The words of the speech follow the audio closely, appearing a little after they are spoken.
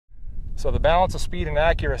So the balance of speed and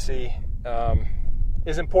accuracy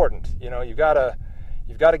is important. You know, you've got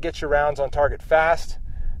to get your rounds on target fast,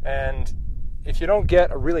 and if you don't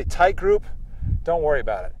get a really tight group, don't worry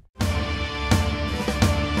about it.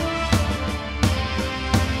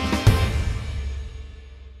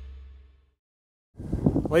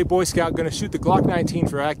 Late Boy Scout, going to shoot the Glock 19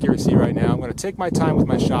 for accuracy right now. I'm going to take my time with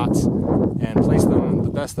my shots and place them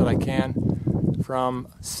the best that I can from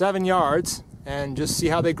 7 yards and just see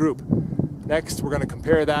how they group. Next, we're going to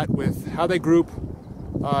compare that with how they group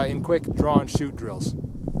in quick draw and shoot drills.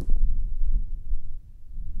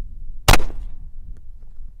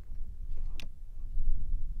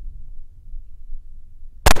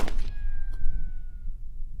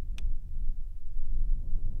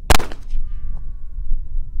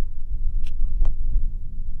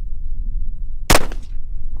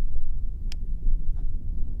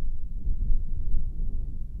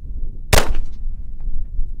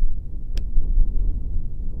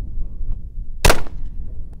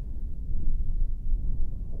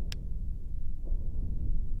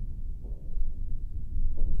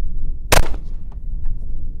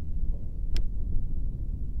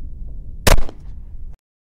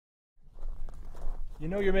 You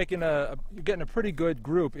know you're getting a pretty good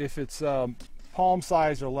group if it's palm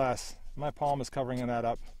size or less. My palm is covering that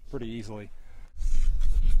up pretty easily.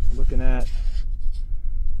 Looking at,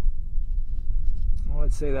 well,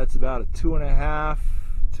 I'd say that's about a 2.5,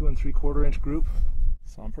 2 3/4 inch group.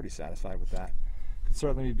 So I'm pretty satisfied with that. Could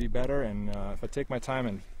certainly be better, and if I take my time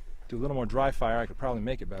and do a little more dry fire, I could probably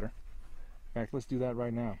make it better. In fact, let's do that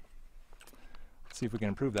right now. Let's see if we can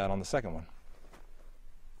improve that on the second one.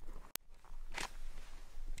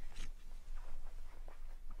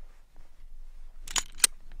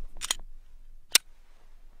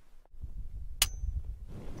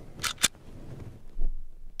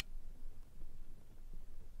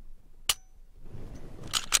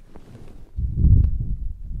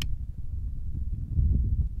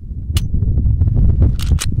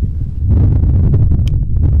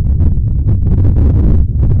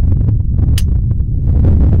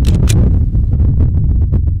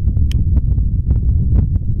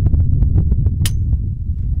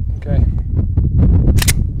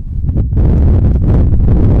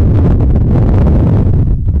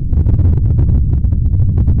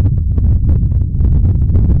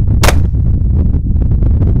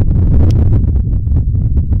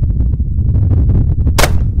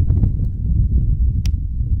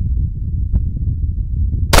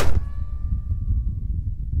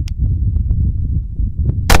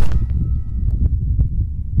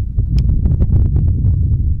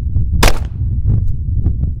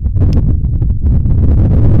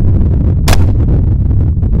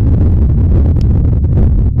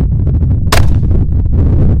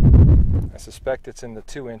 It's in the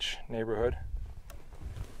 2-inch neighborhood,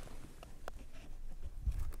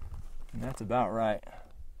 and that's about right.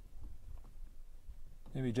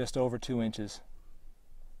 Maybe just over 2 inches.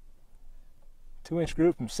 2-inch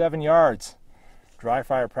group from 7 yards. Dry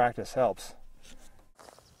fire practice helps.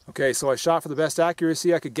 Okay, so I shot for the best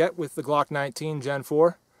accuracy I could get with the Glock 19 Gen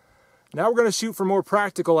 4. Now we're going to shoot for more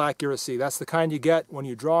practical accuracy. That's the kind you get when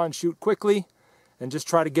you draw and shoot quickly and just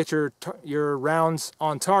try to get your rounds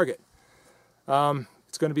on target.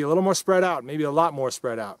 It's going to be a little more spread out, maybe a lot more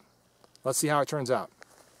spread out. Let's see how it turns out.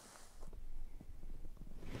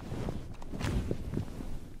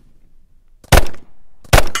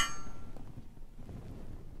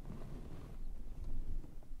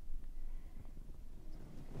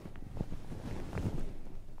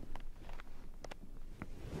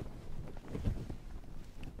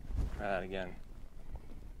 Try that again.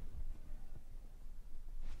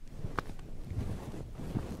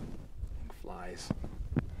 Flies.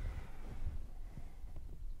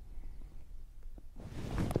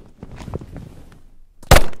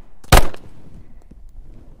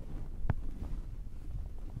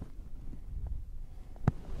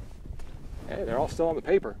 Hey, they're all still on the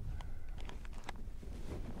paper.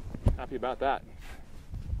 Happy about that.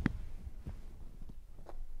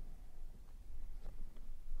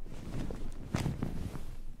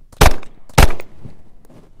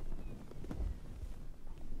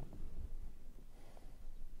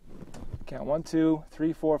 Count 1, 2,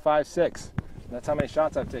 3, 4, 5, 6. That's how many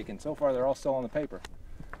shots I've taken. So far, they're all still on the paper.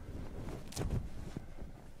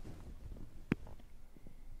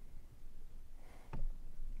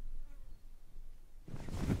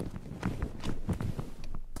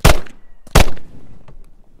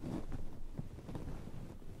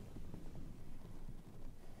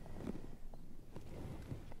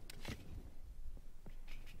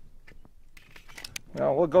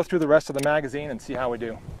 Well, we'll go through the rest of the magazine and see how we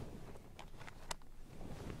do.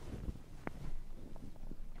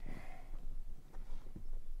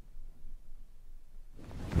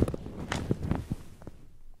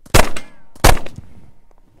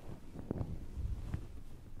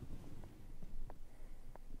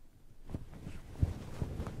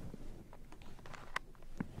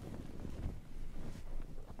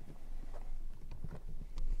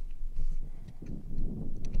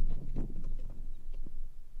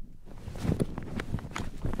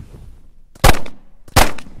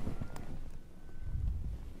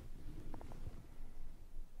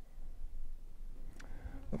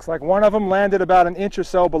 Looks like one of them landed about an inch or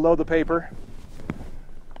so below the paper.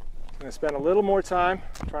 I'm going to spend a little more time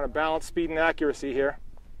trying to balance speed and accuracy here.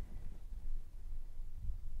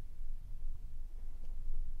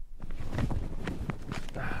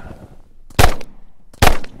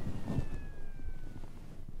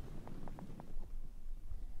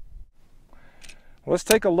 Let's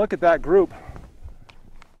take a look at that group.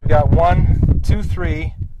 We got 1, 2,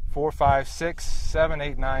 3, 4, 5, 6, 7,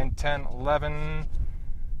 8, 9, 10, 11.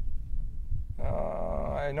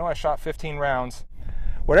 I know I shot 15 rounds.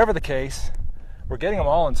 Whatever the case, we're getting them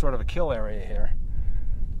all in sort of a kill area here.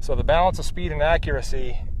 So the balance of speed and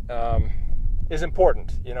accuracy is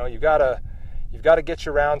important. You know, you've got to get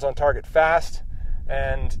your rounds on target fast,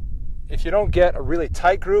 and if you don't get a really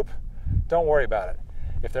tight group, don't worry about it.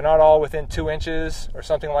 If they're not all within 2 inches or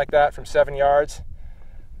something like that from 7 yards,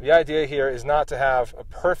 the idea here is not to have a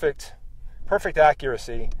perfect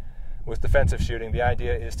accuracy with defensive shooting. The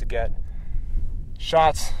idea is to get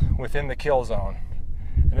shots within the kill zone.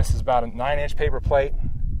 And this is about a 9-inch paper plate,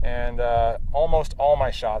 and almost all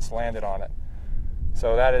my shots landed on it.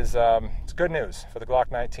 So that is it's good news for the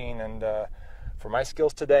Glock 19 and for my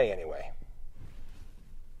skills today anyway.